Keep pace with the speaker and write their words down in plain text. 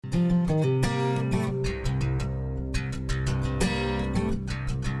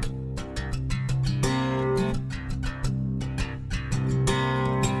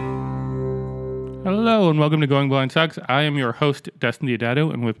Hello and welcome to Going Blind Sucks. I am your host, Dustin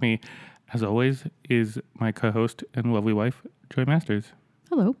Diodato, and with me, as always, is my co-host and lovely wife, Joy Masters.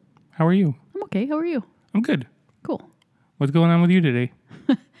 Hello. How are you? I'm okay. How are you? I'm good. Cool. What's going on with you today?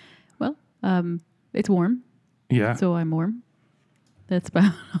 Well, it's warm. Yeah. So I'm warm. That's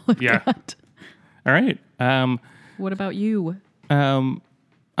about all I've got. All right. What about you? I'm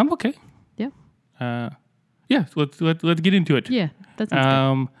okay. Yeah. Yeah. So let's get into it. Yeah. That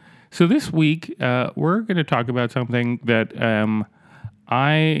sounds So this week, we're going to talk about something that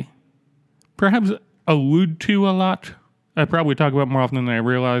I perhaps allude to a lot. I probably talk about more often than I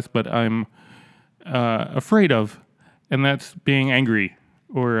realize, but I'm afraid of, and that's being angry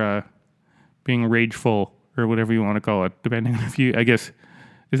or being rageful or whatever you want to call it, depending on if you, I guess,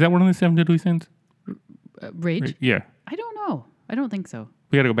 is that one of the 7 deadly sins? Rage? Yeah. I don't know. I don't think so.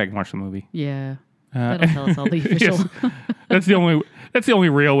 We got to go back and watch the movie. Yeah. That'll tell us all the official. Yes. That's the only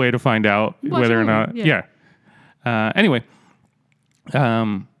real way to find out whether or not. Yeah. Anyway.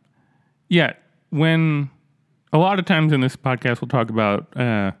 Yeah. When a lot of times in this podcast we'll talk about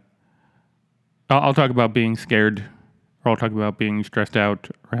I'll talk about being scared, or I'll talk about being stressed out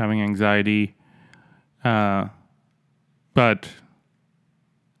or having anxiety. But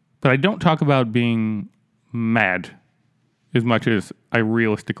I don't talk about being mad as much as I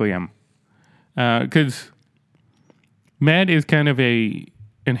realistically am. Because mad is kind of a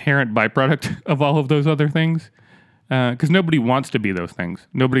inherent byproduct of all of those other things. Because nobody wants to be those things.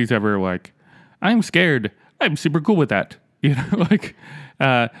 Nobody's ever like, I'm scared. I'm super cool with that. You know, like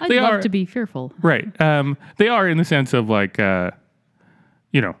I'd love to be fearful. Right. They are in the sense of like, like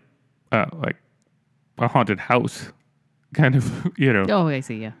a haunted house, kind of. You know. Oh, I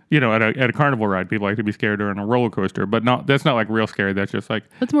see. Yeah. You know, at a carnival ride, people like to be scared, or on a roller coaster, but that's not like real scary. That's just like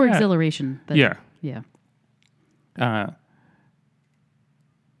That's more exhilaration. Yeah.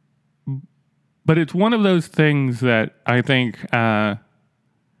 But it's one of those things that I think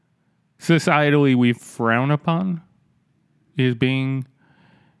societally we frown upon, is being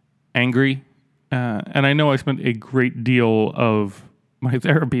angry. And I know I spent a great deal of my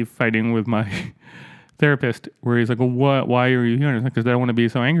therapy fighting with my therapist, where he's like, well, why are you here? And I was like, because I don't want to be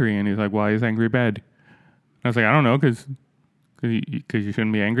so angry. And he's like, why is angry bad? And I was like, I don't know, because you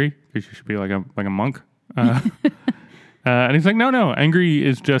shouldn't be angry, because you should be like a monk. And he's like, no, angry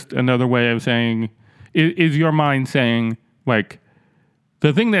is just another way of saying, is your mind saying, like,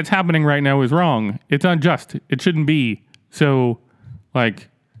 the thing that's happening right now is wrong. It's unjust. It shouldn't be. So, like,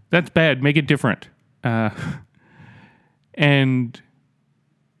 that's bad. Make it different. And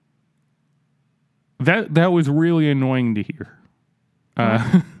that was really annoying to hear.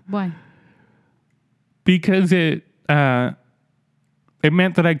 Why? Because it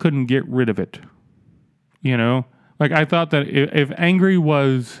meant that I couldn't get rid of it. You know? Like, I thought that if angry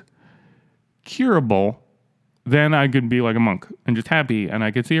was curable, then I could be like a monk and just happy, and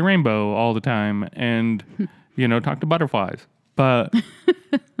I could see a rainbow all the time and, talk to butterflies. But,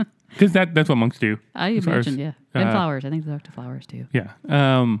 because that's what monks do. I imagine, yeah. And flowers. I think they talk to flowers, too. Yeah.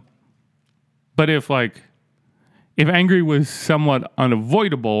 But if angry was somewhat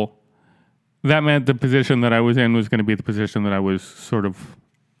unavoidable, that meant the position that I was in was going to be the position that I was sort of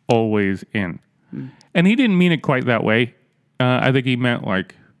always in. And he didn't mean it quite that way. I think he meant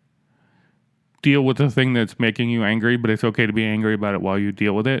like, deal with the thing that's making you angry, but it's okay to be angry about it while you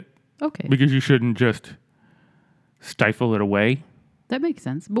deal with it. Okay. Because you shouldn't just stifle it away. That makes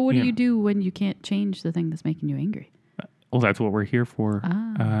sense. But what do you do when you can't change the thing that's making you angry? Well, that's what we're here for.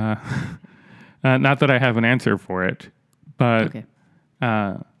 Not that I have an answer for it, but okay.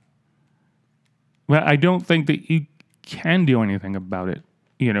 Well, I don't think that you can do anything about it,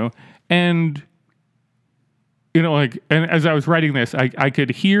 And, and as I was writing this, I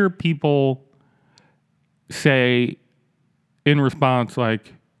could hear people say in response,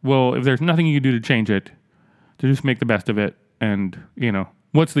 like, well, if there's nothing you can do to change it, to just make the best of it. And,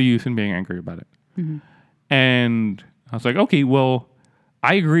 what's the use in being angry about it? Mm-hmm. And I was like, okay, well,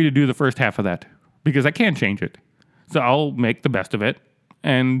 I agree to do the first half of that because I can't change it. So I'll make the best of it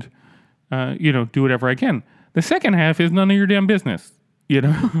and, do whatever I can. The second half is none of your damn business, like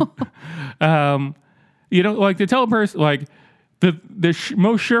to tell a person, like the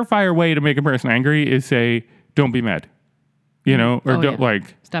most surefire way to make a person angry is say, don't be mad,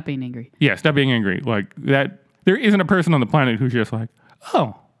 like stop being angry. Yeah. Stop being angry. Like that. There isn't a person on the planet who's just like,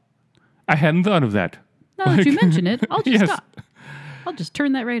 oh, I hadn't thought of that. Now that you mention it, I'll just stop. I'll just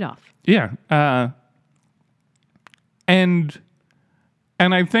turn that right off. Yeah. And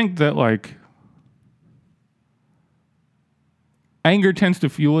I think that like anger tends to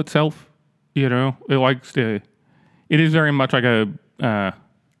fuel itself, it likes to, it is very much like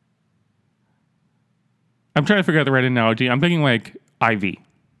I'm trying to figure out the right analogy. I'm thinking like ivy.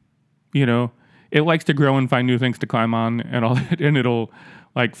 You know, it likes to grow and find new things to climb on and all that, and it'll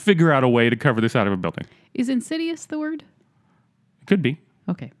like figure out a way to cover the side of a building. Is insidious the word? It could be.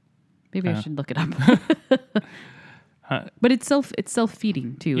 Okay. Maybe I should look it up. But it's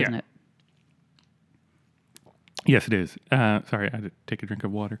self-feeding too, isn't it? Yes, it is. Sorry, I had to take a drink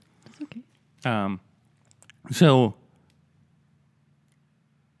of water. That's okay. So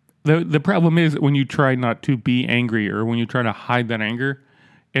the problem is when you try not to be angry or when you try to hide that anger,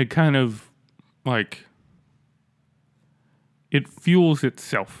 it kind of like it fuels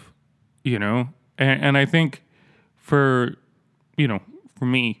itself, you know? And I think for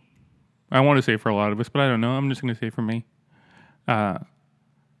me, I want to say for a lot of us, but I don't know. I'm just going to say for me, that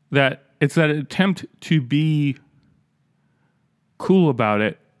it's that attempt to be cool about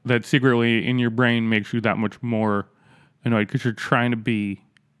it that secretly in your brain makes you that much more annoyed because you're trying to be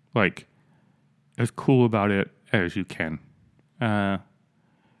like as cool about it as you can.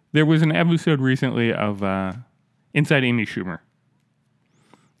 There was an episode recently of Inside Amy Schumer,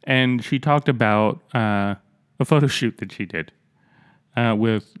 and she talked about a photo shoot that she did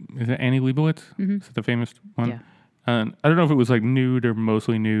with, is it Annie Leibovitz? Mm-hmm. Is it the famous one? Yeah. I don't know if it was like nude or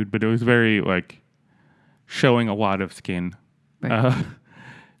mostly nude, but it was very like showing a lot of skin. Right.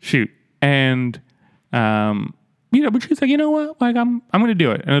 Shoot. And, but she's like, you know what? Like, I'm going to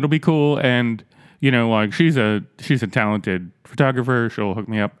do it and it'll be cool. And, like she's a talented photographer. She'll hook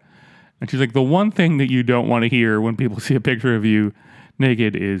me up. And she's like, the one thing that you don't want to hear when people see a picture of you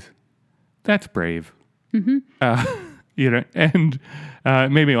naked is, that's brave. Mm-hmm. And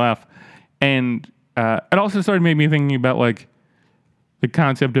it made me laugh. And it also started made me thinking about like the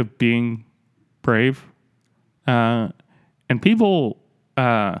concept of being brave. And people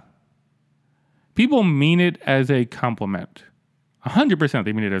mean it as a compliment. 100%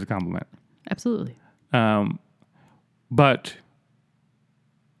 they mean it as a compliment. Absolutely. But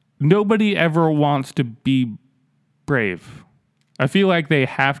nobody ever wants to be brave. I feel like they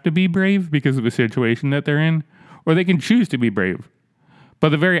have to be brave because of the situation that they're in, or they can choose to be brave. But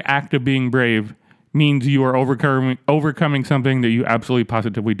the very act of being brave means you are overcoming something that you absolutely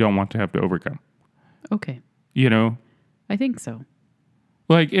positively don't want to have to overcome. Okay. I think so.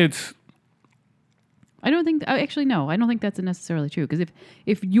 Like it's... I don't think... Actually, no. I don't think that's necessarily true. Because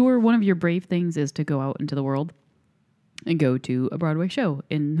if one of your brave things is to go out into the world and go to a Broadway show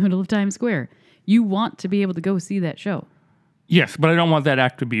in the middle of Times Square, you want to be able to go see that show. Yes, but I don't want that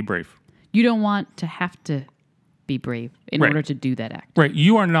act to be brave. You don't want to have to be brave in order to do that act. Right.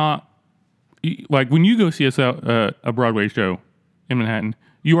 You are not... Like, when you go see a Broadway show in Manhattan,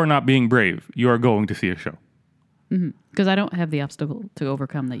 you are not being brave. You are going to see a show. Because I don't have the obstacle to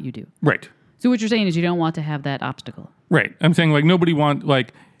overcome that you do. Right. So what you're saying is you don't want to have that obstacle. Right. I'm saying, like, nobody wants...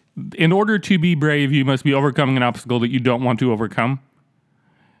 Like, in order to be brave, you must be overcoming an obstacle that you don't want to overcome.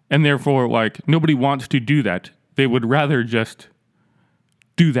 And therefore, like, nobody wants to do that. They would rather just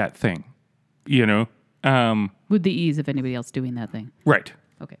do that thing, With the ease of anybody else doing that thing. Right.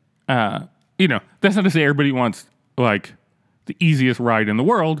 Okay. That's not to say everybody wants, like, the easiest ride in the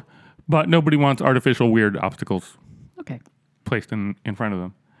world, but nobody wants artificial weird obstacles placed in front of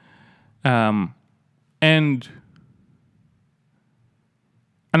them. And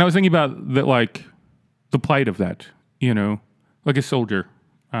I was thinking about that, like, the plight of that, like a soldier.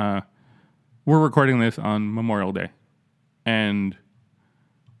 We're recording this on Memorial Day, and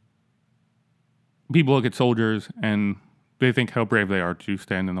people look at soldiers and they think how brave they are to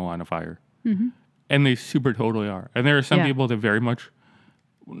stand in the line of fire. Mm-hmm. And they super totally are. And there are some people that very much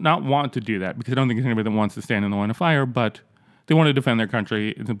not want to do that because I don't think there's anybody that wants to stand in the line of fire, but they want to defend their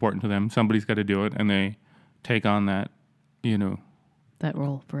country. It's important to them. Somebody's got to do it, and they take on that, that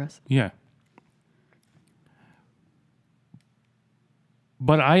role for us. Yeah.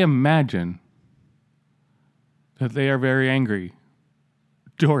 But I imagine that they are very angry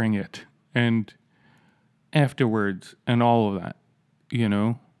during it and afterwards and all of that,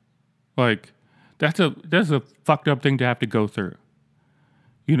 Like, that's a fucked up thing to have to go through.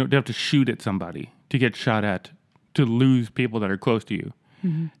 To have to shoot at somebody, to get shot at, to lose people that are close to you.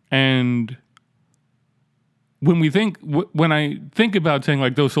 Mm-hmm. And when I think about saying,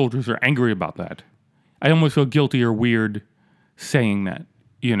 like, those soldiers are angry about that, I almost feel guilty or weird saying that,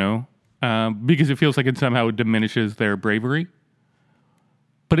 because it feels like it somehow diminishes their bravery.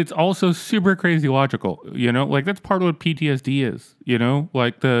 But it's also super crazy logical, Like, that's part of what PTSD is,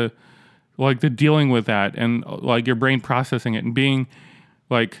 Like the dealing with that and, like, your brain processing it and being,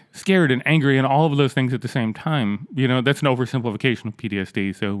 like, scared and angry and all of those things at the same time. That's an oversimplification of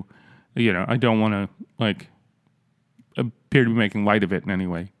PTSD. So, I don't want to, like, appear to be making light of it in any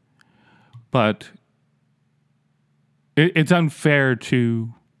way. But it's unfair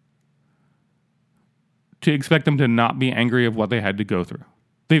to expect them to not be angry of what they had to go through.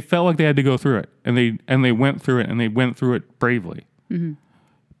 They felt like they had to go through it, and they went through it, and they went through it bravely. Mm-hmm.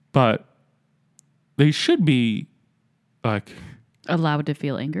 But they should be like Allowed to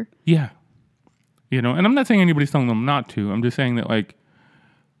feel anger. yeah, and I'm not saying anybody's telling them not to. I'm just saying that like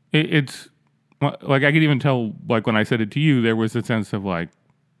it's like I could even tell like when I said it to you, there was a sense of like,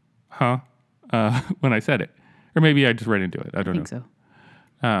 huh, when I said it, or maybe I just read into it. I don't know. I think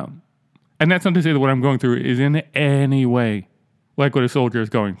so. And that's not to say that what I'm going through is in any way like what a soldier is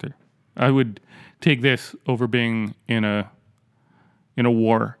going through. I would take this over being in a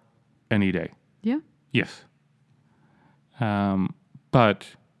war any day. Yeah. Yes. But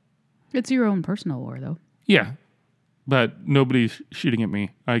It's your own personal war, though. yeah, but nobody's shooting at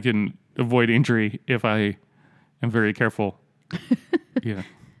me. I can avoid injury if I am very careful. Yeah.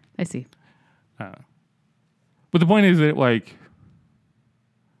 I see. But the point is that like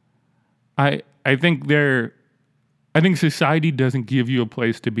I think society doesn't give you a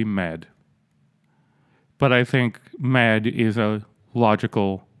place to be mad. But I think mad is a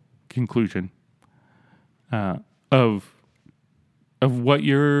logical conclusion of what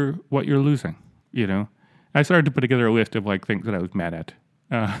you're losing, I started to put together a list of like things that I was mad at.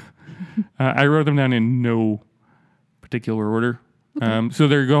 I wrote them down in no particular order. Okay. So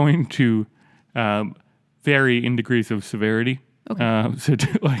they're going to vary in degrees of severity. Okay. So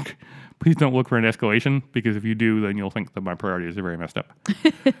like, please don't look for an escalation, because if you do, then you'll think that my priorities are very messed up.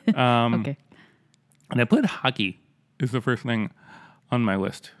 Okay. And I put hockey is the first thing on my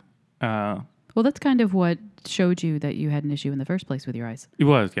list. Well, that's kind of what showed you that you had an issue in the first place with your eyes. It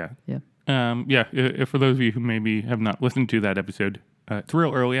was, yeah. Yeah. If for those of you who maybe have not listened to that episode, it's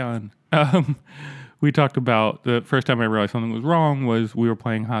real early on. We talked about the first time I realized something was wrong was we were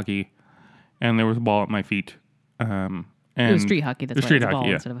playing hockey, and there was a ball at my feet. And it was street hockey. That's why street it was a ball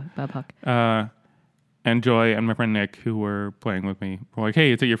hockey, instead of a puck. And Joy and my friend Nick, who were playing with me, were like,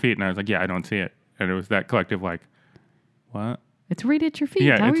 "Hey, it's at your feet," and I was like, "Yeah, I don't see it." And it was that collective like, "What?" It's right at your feet.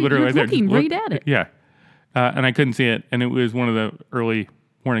 Yeah, it's literally right there. looking Just right at it. Yeah, and I couldn't see it, and it was one of the early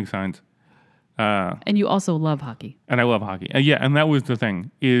warning signs. And you also love hockey. And I love hockey. And that was the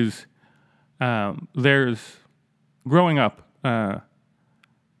thing is, there's growing up. I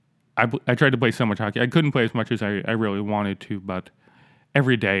tried to play so much hockey. I couldn't play as much as I really wanted to, but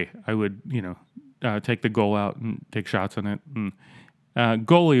every day I would, take the goal out and take shots on it. And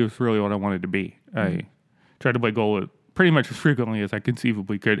goalie was really what I wanted to be. I tried to play goal pretty much as frequently as I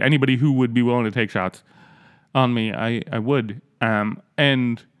conceivably could. Anybody who would be willing to take shots on me, I would. And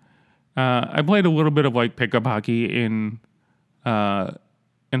I played a little bit of like pickup hockey in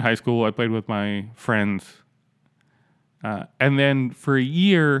high school. I played with my friends. And then for a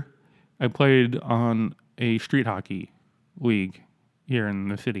year, I played on a street hockey league here in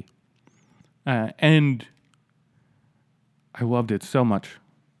the city. And I loved it so much.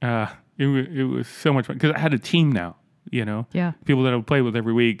 It was so much fun because I had a team now, Yeah. people that I would play with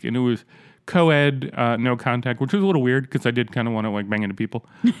every week. And it was co-ed, no contact, which was a little weird because I did kind of want to like bang into people.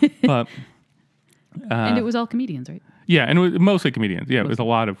 But And it was all comedians, right? yeah, and it was mostly comedians. Yeah, it was a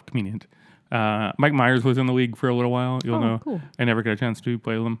lot of comedians. Mike Myers was in the league for a little while. You'll know. Cool. I never got a chance to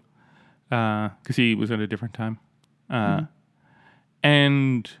play with him because he was at a different time.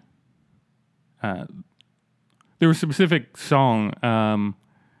 And there was a specific song.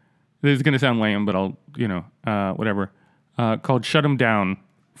 This is going to sound lame, but I'll, whatever. Called "Shut 'Em Down"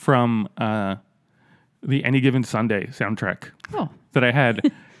 from the Any Given Sunday soundtrack that I had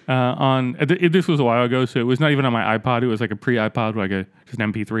on. This was a while ago, so it was not even on my iPod. It was like a pre-iPod, like just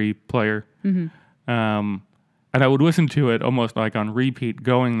an MP3 player. And I would listen to it almost like on repeat,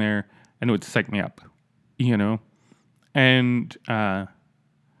 going there, and it would psych me up, And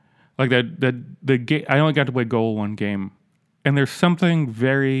like the game, I only got to play goal one game, and there's something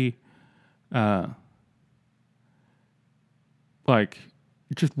very like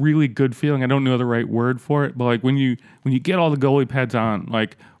just really good feeling. I don't know the right word for it, but like when you get all the goalie pads on,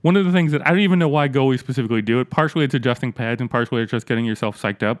 like one of the things that I don't even know why goalies specifically do it. Partially it's adjusting pads, and partially it's just getting yourself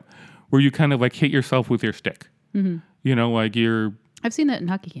psyched up, where you kind of like hit yourself with your stick. Like you're. I've seen that in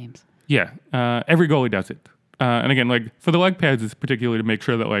hockey games. Yeah, every goalie does it. And again, like for the leg pads, it's particularly to make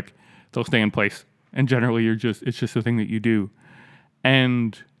sure that like they'll stay in place. And generally, it's just a thing that you do.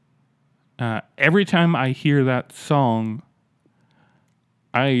 And every time I hear that song,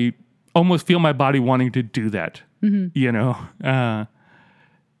 I almost feel my body wanting to do that. Because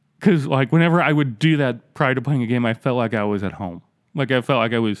like whenever I would do that prior to playing a game, I felt like I was at home. Like I felt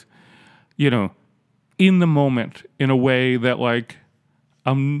like I was, in the moment in a way that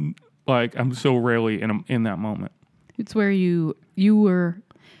I'm so rarely in that moment. It's where you were.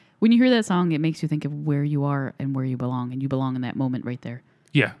 When you hear that song, it makes you think of where you are and where you belong, and you belong in that moment right there.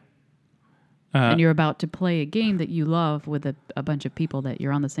 Yeah. And you're about to play a game that you love with a bunch of people that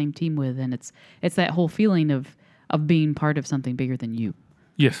you're on the same team with, and it's that whole feeling of being part of something bigger than you.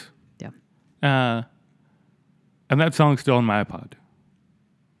 Yes. Yeah. And that song's still on my iPod,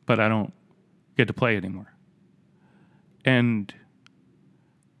 but I don't get to play it anymore. And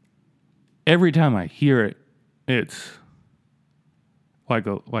every time I hear it, it's like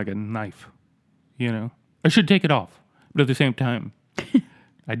a knife, you know? I should take it off, but at the same time,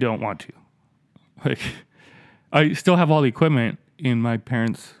 I don't want to. Like, I still have all the equipment in my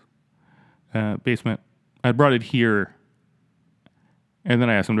parents' basement. I brought it here, and then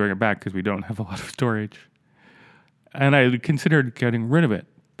I asked them to bring it back because we don't have a lot of storage. And I considered getting rid of it,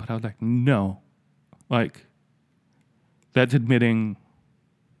 but I was like, no. Like, that's admitting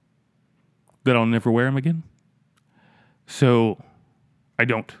that I'll never wear them again. So, I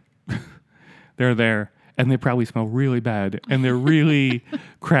don't. They're there, and they probably smell really bad, and they're really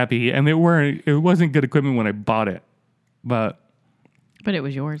crappy, and it wasn't good equipment when I bought it. But it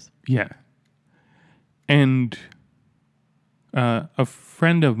was yours. Yeah. And a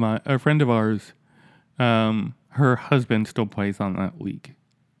friend of ours, her husband still plays on that league.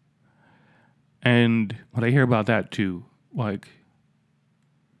 And when I hear about that too, like,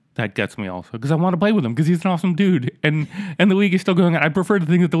 that gets me also, because I want to play with him because he's an awesome dude, and the league is still going on. I prefer to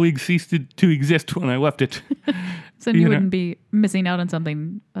think that the league ceased to exist when I left it. So you wouldn't be missing out on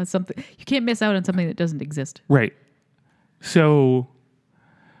something. You can't miss out on something that doesn't exist. Right. So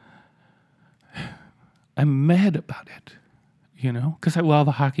I'm mad about it, you know, because I love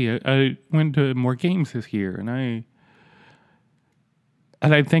hockey. I went to more games this year, and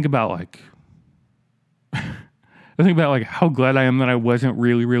I think about like. I think about like how glad I am that I wasn't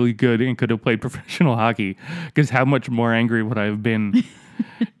really, really good and could have played professional hockey, because how much more angry would I have been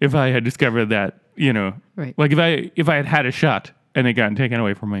if I had discovered that, you know, right. Like if I had had a shot and it gotten taken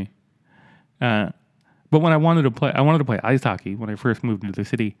away from me. But when I wanted to play ice hockey when I first moved into the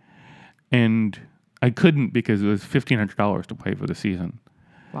city, and I couldn't because it was $1,500 to play for the season.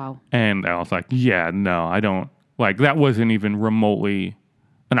 Wow. And I was like, yeah, no, I don't, like, that wasn't even remotely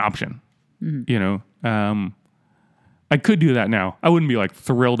an option, you know? I could do that now. I wouldn't be like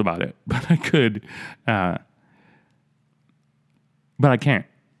thrilled about it, but I could. But I can't.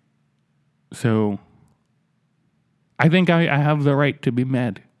 So I think I have the right to be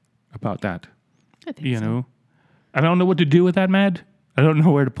mad about that. I think you know, I don't know what to do with that mad. I don't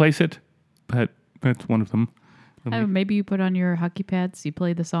know where to place it, but that's one of them. Maybe you put on your hockey pads, you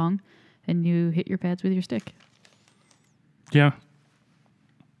play the song, and you hit your pads with your stick. Yeah.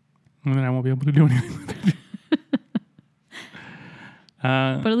 And then I won't be able to do anything with it.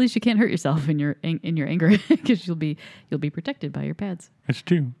 But at least you can't hurt yourself in your anger, because you'll be protected by your pads. That's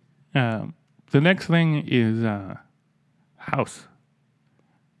true. The next thing is house.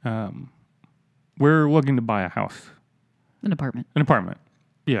 We're looking to buy a house. An apartment. An apartment.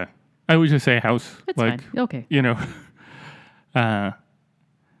 Yeah. I would just say house. That's like, fine. Okay. You know, I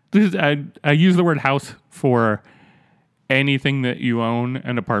use the word house for anything that you own,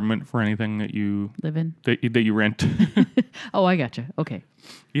 an apartment for anything that you live in, that you rent. Oh, I gotcha. Okay.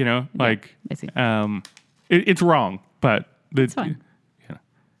 You know, yeah, like, I see. It's wrong, but it's fine. You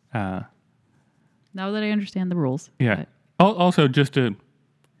know, now that I understand the rules. Yeah. Also, just to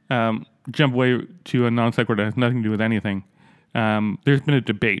jump away to a non sequitur that has nothing to do with anything, there's been a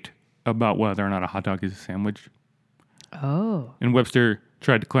debate about whether or not a hot dog is a sandwich. Oh. And Webster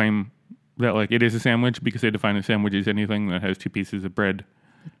tried to claim that, like, it is a sandwich because they define a sandwich as anything that has two pieces of bread.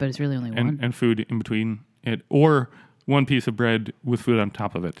 But it's really only one. And food in between it, or one piece of bread with food on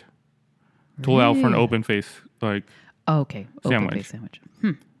top of it, to allow for an open face, like, okay, sandwich. Open face sandwich.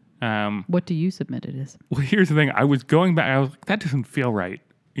 What do you submit it as? Well, here's the thing. I was going back. I was like, that doesn't feel right,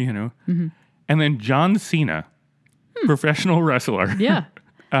 you know? Mm-hmm. And then John Cena, professional wrestler. Yeah.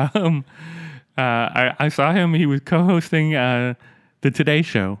 I saw him. He was co-hosting the Today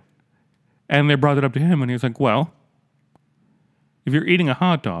Show. And they brought it up to him, and he was like, well, if you're eating a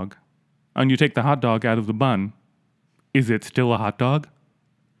hot dog and you take the hot dog out of the bun, is it still a hot dog?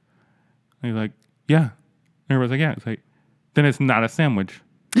 And he's like, yeah. And everybody's like, yeah. It's like, then it's not a sandwich.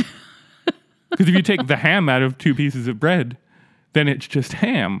 Because if you take the ham out of two pieces of bread, then it's just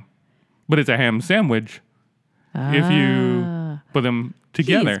ham. But it's a ham sandwich if you put them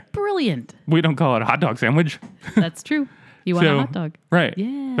together. He's brilliant. We don't call it a hot dog sandwich. That's true. You want a hot dog. Right.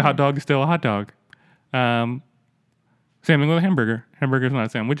 Yeah. The hot dog is still a hot dog. Same thing with a hamburger. Hamburger's not a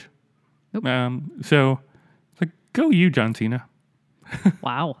sandwich. Nope. So it's like, go you, John Cena.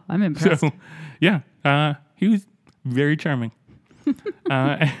 Wow. I'm impressed. So, yeah. He was Very charming.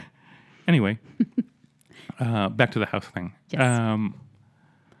 uh, anyway, back to the house thing. Yes.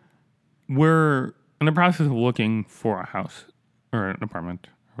 We're in the process of looking for a house or an apartment,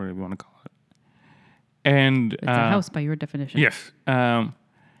 or whatever you want to call it. And It's a house by your definition. yes.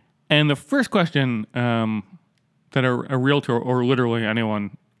 And the first question that a realtor or literally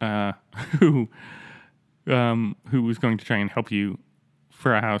anyone who is going to try and help you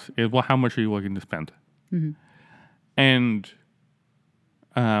for a house is, well, how much are you looking to spend? Mm-hmm. And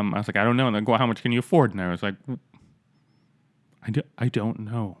I was like, I don't know. And like, well, how much can you afford? And I was like, I don't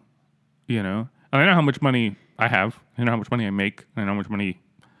know. You know, and I know how much money I have. I know how much money I make. I know how much money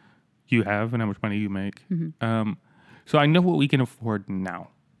you have and how much money you make. Mm-hmm. So I know what we can afford now.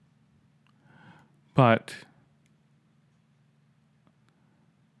 But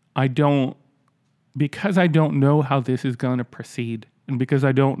because I don't know how this is going to proceed, and because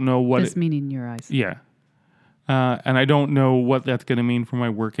I don't know what This meaning in your eyes. yeah. And I don't know what that's going to mean for my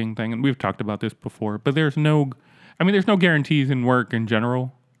working thing. And we've talked about this before, but there's no guarantees in work in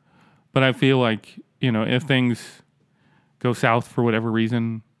general. But I feel like, you know, if things go south for whatever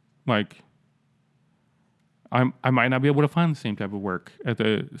reason, like I might not be able to find the same type of work at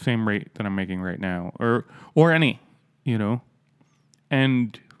the same rate that I'm making right now, or any, you know.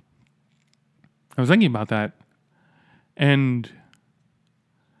 And I was thinking about that, and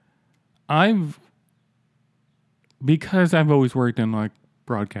because I've always worked in like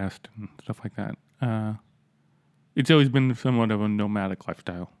broadcast and stuff like that, it's always been somewhat of a nomadic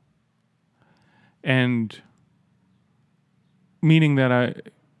lifestyle. And meaning that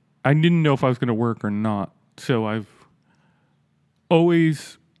I didn't know if I was going to work or not. So I'm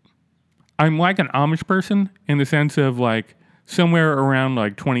like an Amish person in the sense of like somewhere around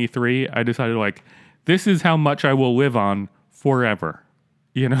like 23, I decided like, this is how much I will live on forever.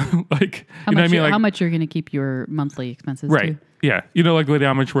 You know, like, How you know what I mean? Like, how much you're going to keep your monthly expenses right. to? Yeah. You know, like with the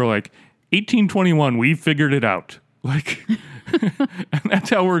Amish, we're like, 1821, we figured it out. Like, and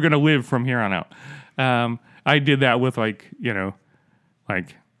that's how we're going to live from here on out. I did that with like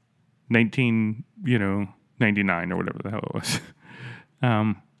 1999 or whatever the hell it was.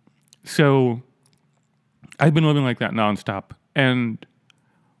 So I've been living like that nonstop. And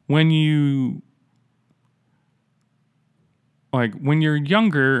when you're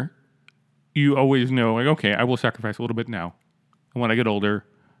younger, you always know, like, okay, I will sacrifice a little bit now. And when I get older,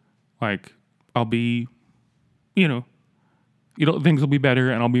 like, I'll be, things will be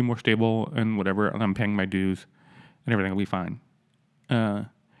better and I'll be more stable and whatever. And I'm paying my dues and everything will be fine. And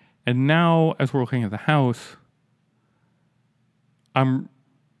now, as we're looking at the house, I'm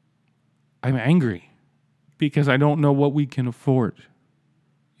angry because I don't know what we can afford.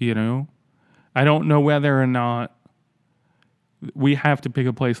 You know, I don't know whether or not we have to pick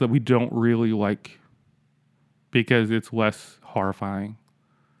a place that we don't really like because it's less horrifying,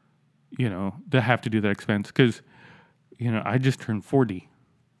 to have to do that expense. Because, I just turned 40.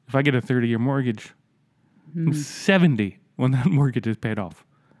 If I get a 30-year mortgage, I'm 70 when that mortgage is paid off.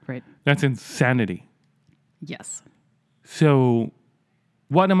 Right. That's insanity. Yes. So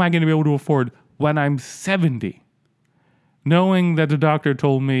what am I going to be able to afford when I'm 70? Knowing that the doctor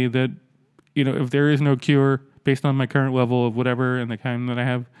told me that, if there is no cure based on my current level of whatever and the kind that I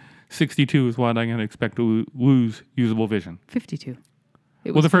have, 62 is what I'm going to expect to lose usable vision. 52.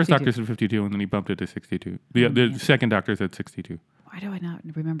 Well, the first doctor said 52 and then he bumped it to 62. The second doctor said 62. Why do I not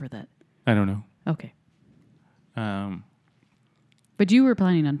remember that? I don't know. Okay. But you were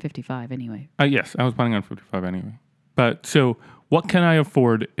planning on 55 anyway. Yes, I was planning on 55 anyway. But so what can I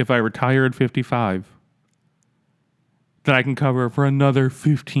afford if I retire at 55 that I can cover for another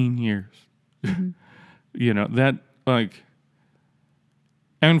 15 years? Mm-hmm. That like,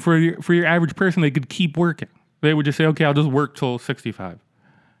 and for your average person, they could keep working. They would just say, okay, I'll just work till 65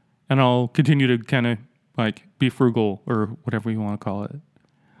 and I'll continue to kind of like be frugal or whatever you want to call it.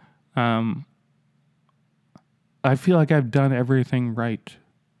 I feel like I've done everything right.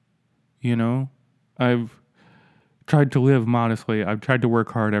 I've tried to live modestly. I've tried to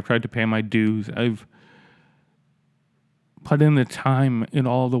work hard. I've tried to pay my dues. I've put in the time in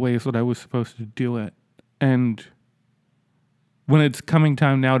all the ways that I was supposed to do it. And when it's coming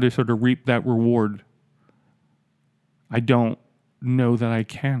time now to sort of reap that reward, I don't know that I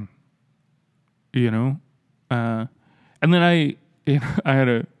can, and then I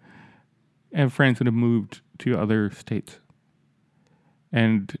have friends that have moved to other states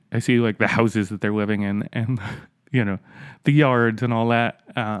and I see like the houses that they're living in and, the yards and all that.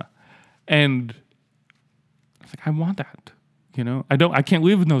 And I was like, I want that, I can't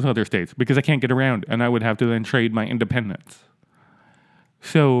live in those other states because I can't get around and I would have to then trade my independence. So, what am I going to be able to afford if I retire at 55 that I can cover for another 15 years? You know that like, and for your average person, they could keep working. They would just say, okay, I'll just work till 65 and I'll continue to kind of like be frugal or whatever you want to call it. I feel like I've done everything right. I've tried to live modestly. I've tried to pay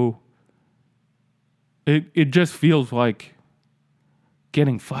my dues. I've put in the time in all the ways that I was supposed to do it. And when it's coming time now to sort of reap that reward, I don't know that I can, it just feels like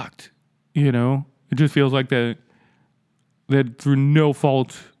getting fucked, you know? It just feels like that through no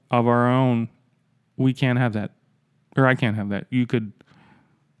fault of our own, we can't have that. Or I can't have that. You could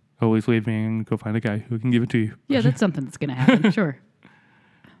always leave me and go find a guy who can give it to you. Yeah, that's something that's going to happen. Sure.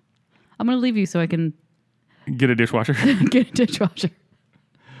 I'm going to leave you so I can Get a dishwasher. get a dishwasher.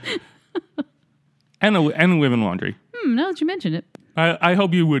 and live-in laundry. Now that you mention it. I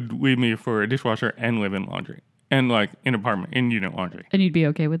hope you would leave me for a dishwasher and live-in laundry. And like an apartment, in unit laundry. And you'd be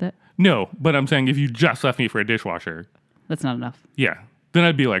okay with that? No, but I'm saying if you just left me for a dishwasher, That's not enough. yeah, then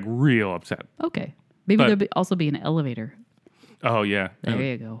I'd be like real upset. Okay. Maybe But- there'll also be an elevator. Oh yeah. There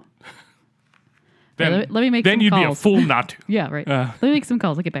you go. Then, let me make then some you'd be a calls. fool not to. Yeah, right. Let me make some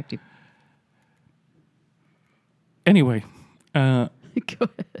calls. I'll get back to you. Anyway, Go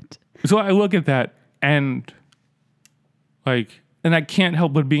ahead. so I look at that and I can't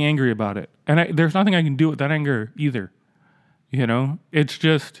help but be angry about it. And there's nothing I can do with that anger either. You know, it's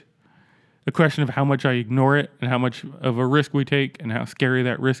just a question of how much I ignore it and how much of a risk we take and how scary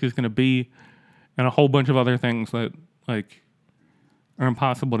that risk is going to be and a whole bunch of other things that like are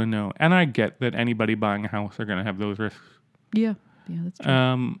impossible to know. And I get that anybody buying a house are going to have those risks. Yeah. Yeah, that's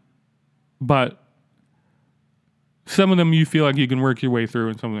true. But some of them you feel like you can work your way through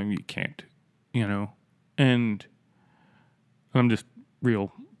and some of them you can't, you know? And I'm just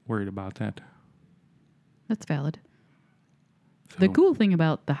real worried about that. That's valid. The So- cool thing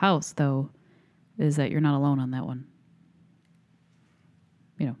about the house, though, is that you're not alone on that one.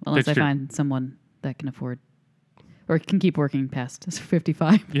 You know, unless That's I true. find someone that can afford or can keep working past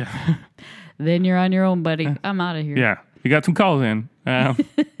 55. Yeah. Then you're on your own, buddy. I'm out of here. Yeah. You got some calls in.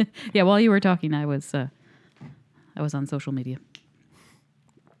 Yeah, while you were talking, I was on social media.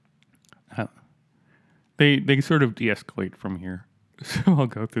 They sort of de-escalate from here. So I'll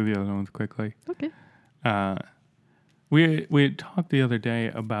go through the other ones quickly. Okay. We had talked the other day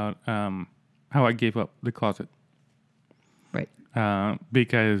about how I gave up the closet Right.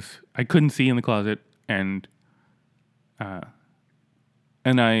 because I couldn't see in the closet and I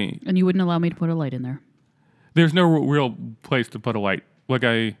And you wouldn't allow me to put a light in there. there's no real place to put a light. Like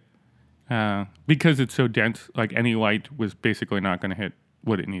because it's so dense, like any light was basically not going to hit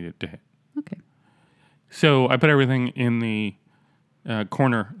what it needed to hit. Okay. So I put everything in the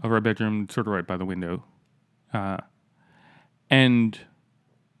corner of our bedroom, sort of right by the window. And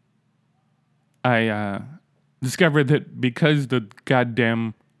I discovered that because the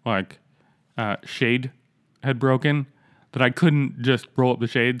goddamn shade had broken, that I couldn't just roll up the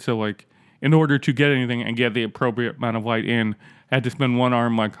shade. So like, in order to get anything and get the appropriate amount of light in, I had to spend one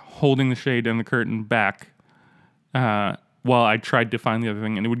arm like holding the shade and the curtain back while I tried to find the other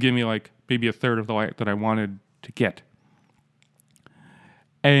thing, and it would give me like maybe a third of the light that I wanted to get.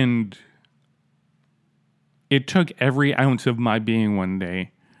 And it took every ounce of my being one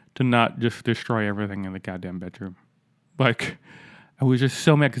day to not just destroy everything in the goddamn bedroom. Like, I was just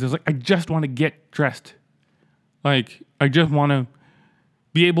so mad because I was like, I just want to get dressed. Like, I just want to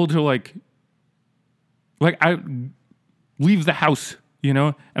be able to I leave the house, you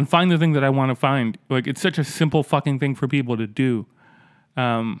know, and find the thing that I want to find. Like, it's such a simple fucking thing for people to do.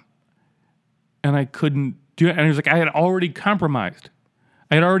 And I couldn't do it. And it was like, I had already compromised.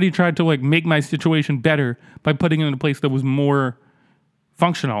 I had already tried to like make my situation better by putting it in a place that was more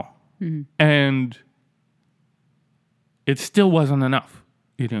functional. And it still wasn't enough,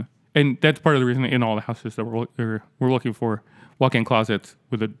 you know. And that's part of the reason in all the houses that we're looking for walk-in closets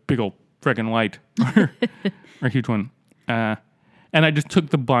with a big old freaking light or a huge one. And I just took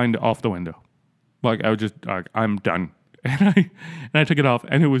the blind off the window. Like, I was just like, I'm done. And I took it off,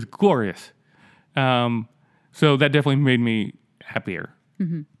 and it was glorious. So that definitely made me happier.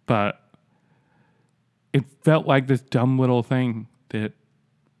 But it felt like this dumb little thing that,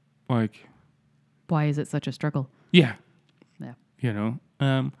 like, Why is it such a struggle? yeah, Yeah. you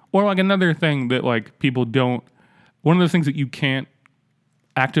know, or like another thing that like people don't. One of those things that you can't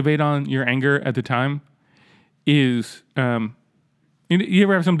activate on your anger at the time is, you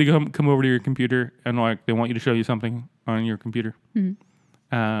ever have somebody come over to your computer and like they want you to show you something on your computer?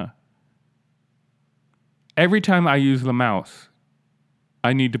 Every time I use the mouse,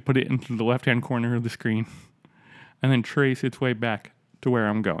 I need to put it into the left-hand corner of the screen and then trace its way back to where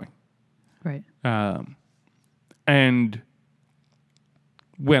I'm going. Right. And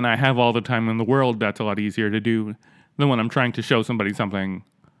when I have all the time in the world, that's a lot easier to do than when I'm trying to show somebody something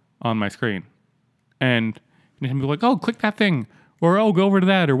on my screen. And you can be like, oh, click that thing, or oh, go over to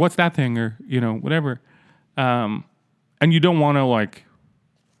that, or what's that thing, or, you know, whatever. And you don't want to like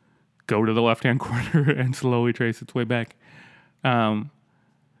go to the left-hand corner and slowly trace its way back.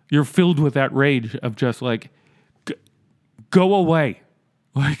 you're filled with that rage of just like, go away.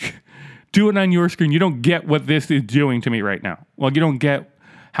 Like, do it on your screen. You don't get what this is doing to me right now. Like, you don't get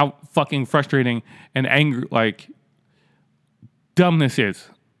how fucking frustrating and angry, like, dumb this is.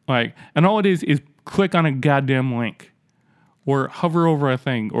 Like, and all it is click on a goddamn link or hover over a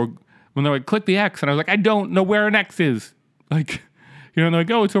thing, or when they're like, click the X, and I was like, I don't know where an X is. Like, you know, and they're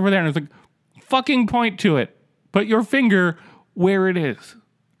like, oh, it's over there. And it's like, fucking point to it. Put your finger where it is.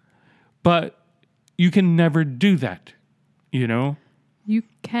 But you can never do that, you know? You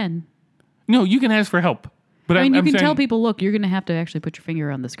can. No, you can ask for help. But I mean, you I'm can saying, tell people, look, you're going to have to actually put your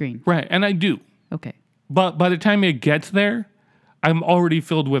finger on the screen. right, and I do. Okay. But by the time it gets there, I'm already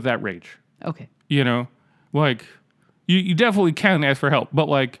filled with that rage. Okay. You know? Like, you definitely can ask for help. But,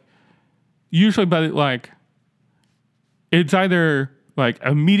 like, usually by, like, it's either, like,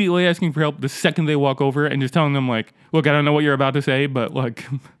 immediately asking for help the second they walk over and just telling them, like, look, I don't know what you're about to say, but, like,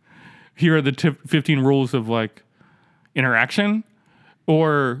 here are the 15 rules of, like, interaction.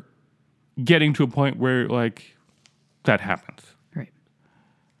 Or getting to a point where, like, that happens. Right.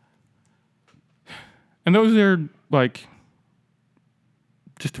 And those are, like,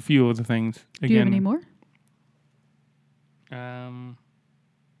 just a few of the things. Again, Do you have any more?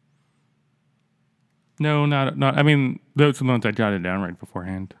 No, not. I mean, those are the ones I jotted down right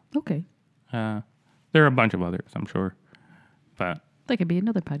beforehand. Okay. There are a bunch of others, I'm sure. But That could be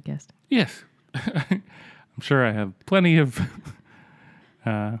another podcast. yes, I'm sure I have plenty of.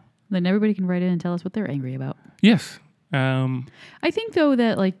 Then everybody can write in and tell us what they're angry about. Yes. I think, though,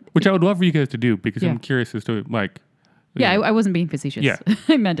 that, like... Which I would love for you guys to do, because Yeah. I'm curious as to, like... Yeah, I wasn't being facetious. Yeah.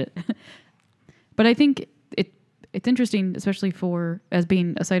 I meant it. But I think it's interesting, especially for, as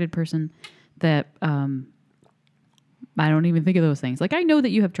being a sighted person, that I don't even think of those things. Like, I know that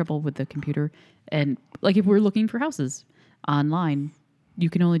you have trouble with the computer, and, like, if we're looking for houses online, you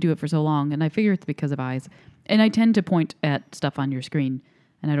can only do it for so long, and I figure it's because of eyes. And I tend to point at stuff on your screen,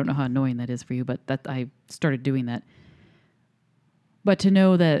 and I don't know how annoying that is for you, but that I started doing that. But to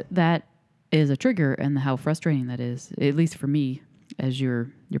know that that is a trigger and how frustrating that is, at least for me as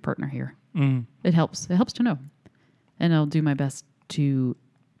your partner here, it helps. It helps to know. And I'll do my best to,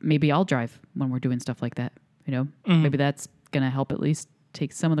 maybe I'll drive when we're doing stuff like that. You know, maybe that's going to help at least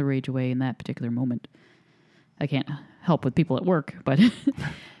take some of the rage away in that particular moment. I can't help with people at work, but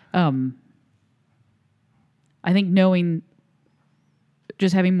I think knowing,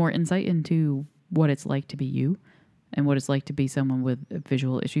 just having more insight into what it's like to be you and what it's like to be someone with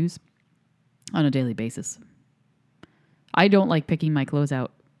visual issues on a daily basis. I don't like picking my clothes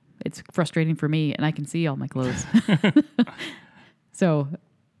out. It's frustrating for me, and I can see all my clothes. So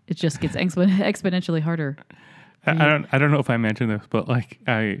it just gets exponentially harder. I don't know if I mentioned this, but like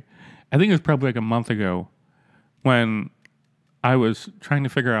I think it was probably like a month ago when I was trying to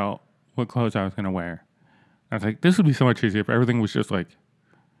figure out what clothes I was going to wear. I was like, this would be so much easier if everything was just like,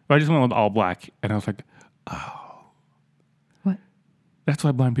 if I just went with all black. And I was like, oh, What? that's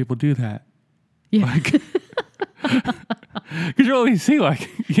why blind people do that. Yeah. Like, because you always see, like,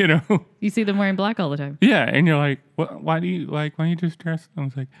 you know, You see them wearing black all the time. yeah, and you're like, why do you just dress? I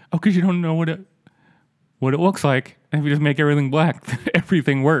was like, oh, because you don't know what it looks like. And if you just make everything black,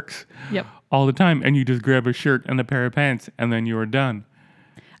 everything works. Yep. All the time, and you just grab a shirt and a pair of pants, and then you are done.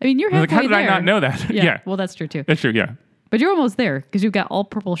 I mean, you're I was halfway like, how did there. I not know that? Yeah. Well, that's true too. That's true. Yeah, But you're almost there because you've got all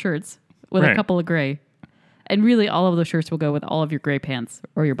purple shirts with a Right. couple of gray. And really, all of those shirts will go with all of your gray pants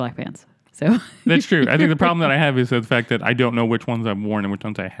or your black pants. So that's true. I think the problem that I have is the fact that I don't know which ones I've worn and which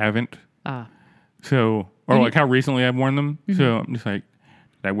ones I haven't. So, or like how recently I've worn them. So I'm just like,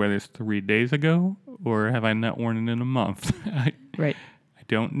 did I wear this 3 days ago, or have I not worn it in a month? I right.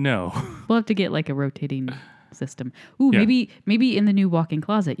 don't know. We'll have to get like a rotating system. Ooh, Yeah. maybe in the new walk-in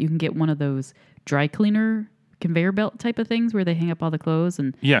closet, you can get one of those dry cleaner conveyor belt type of things where they hang up all the clothes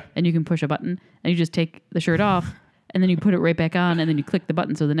and Yeah, you can push a button and you just take the shirt off and then you put it right back on and then you click the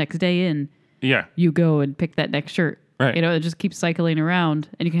button. So the next day in, yeah, you go and pick that next shirt. Right. You know, it just keeps cycling around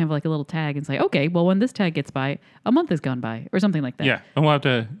and you can have like a little tag and say, okay, well, when this tag gets by, a month has gone by or something like that. yeah. And we'll have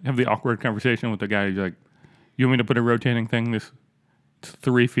to have the awkward conversation with the guy who's like, you want me to put a rotating thing it's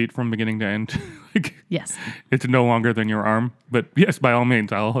 3 feet from beginning to end? Like, Yes. it's no longer than your arm. But yes, by all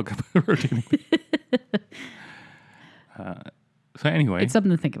means, I'll hook up a rotating thing. So anyway. It's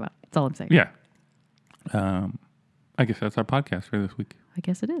something to think about. That's all I'm saying. Yeah. I guess that's our podcast for this week. I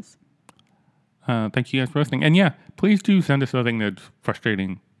guess it is. Thank you guys for listening. And yeah, please do send us something that's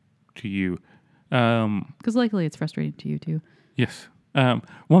frustrating to you. Because likely it's frustrating to you too. Yes.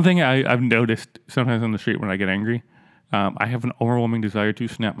 One thing I've noticed sometimes on the street when I get angry, I have an overwhelming desire to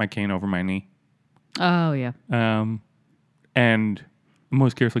snap my cane over my knee. Oh, yeah. And I'm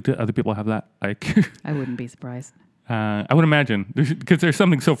most curious, like, do other people have that? Like, I wouldn't be surprised. I would imagine, because there's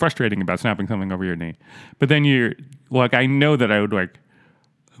something so frustrating about snapping something over your knee. But then you're, like, I know that I would, like,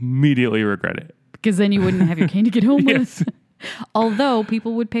 immediately regret it. Because then you wouldn't have your cane to get home Yes. with. Although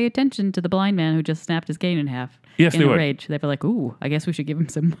people would pay attention to the blind man who just snapped his cane in half. Yes, in they a would. rage. They'd be like, ooh, I guess we should give him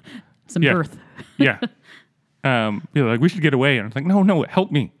some Yeah. birth. Yeah. Like, we should get away. And it's like, no,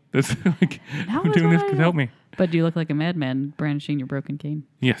 help me. This, like, How I'm is doing that this because help me. But you look like a madman brandishing your broken cane.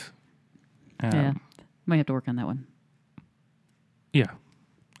 Yes. Yeah. Might have to work on that one.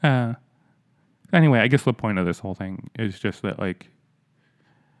 Yeah. Anyway, I guess the point of this whole thing is just that, like,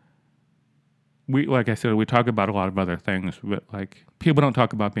 like I said, we talk about a lot of other things, but, like, people don't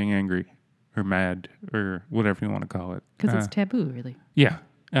talk about being angry or mad or whatever you want to call it. Because it's taboo, really. Yeah.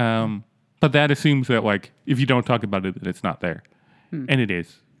 But that assumes that, like, if you don't talk about it, that it's not there. And it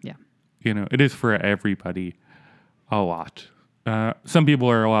is. Yeah. You know, it is for everybody a lot. Some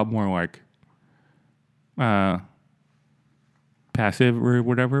people are a lot more, like, passive or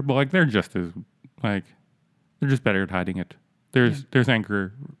whatever, but, like, they're just as, like, they're just better at hiding it. There's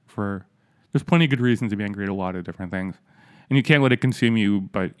anger there's plenty of good reasons to be angry at a lot of different things. And you can't let it consume you,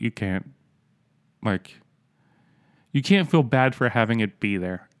 but you can't, like, you can't feel bad for having it be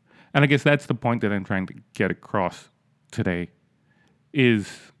there. And I guess that's the point that I'm trying to get across today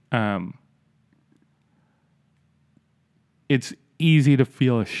is it's easy to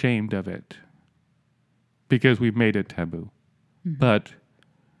feel ashamed of it because we've made it taboo. Mm-hmm. But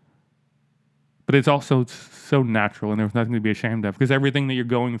it's also so natural and there's nothing to be ashamed of because everything that you're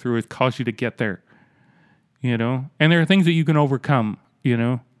going through has caused you to get there, you know? And there are things that you can overcome, you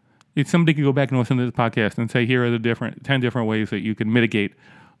know? If somebody could go back and listen to this podcast and say, here are the 10 different ways that you can mitigate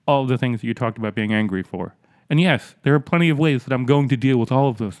all the things that you talked about being angry for. And yes, there are plenty of ways that I'm going to deal with all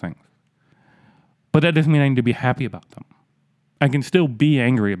of those things. But that doesn't mean I need to be happy about them. I can still be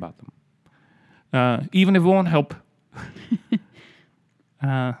angry about them. Even if it won't help.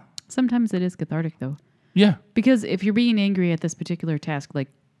 Sometimes it is cathartic, though. Yeah. Because if you're being angry at this particular task, like,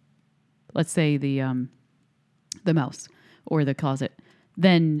 let's say the mouse or the closet,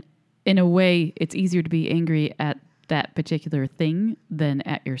 then in a way it's easier to be angry at that particular thing than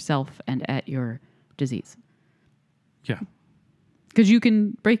at yourself and at your disease. Yeah. Because you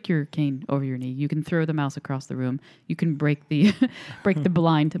can break your cane over your knee. You can throw the mouse across the room. You can break the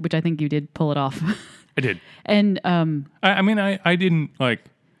blind, which I think you did pull it off. I did. And I mean, I didn't, like,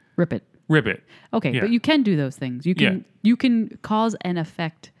 rip it. Okay, Yeah. but you can do those things. You can cause an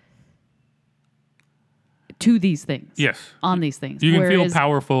effect to these things. Yes. On these things. You can feel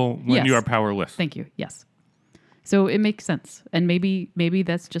powerful when Yes. you are powerless. Thank you. Yes. So it makes sense. And maybe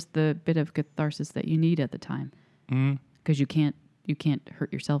that's just the bit of catharsis that you need at the time. Because you can't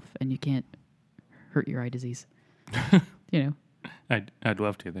hurt yourself and you can't hurt your eye disease. You know. I'd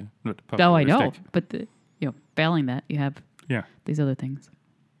love to. Then. Oh, I know. But failing that, you have Yeah. these other things.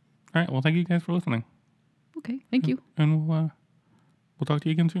 All right. Well, thank you guys for listening. Okay. Thank you. And we'll talk to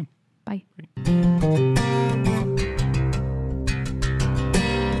you again soon. Bye.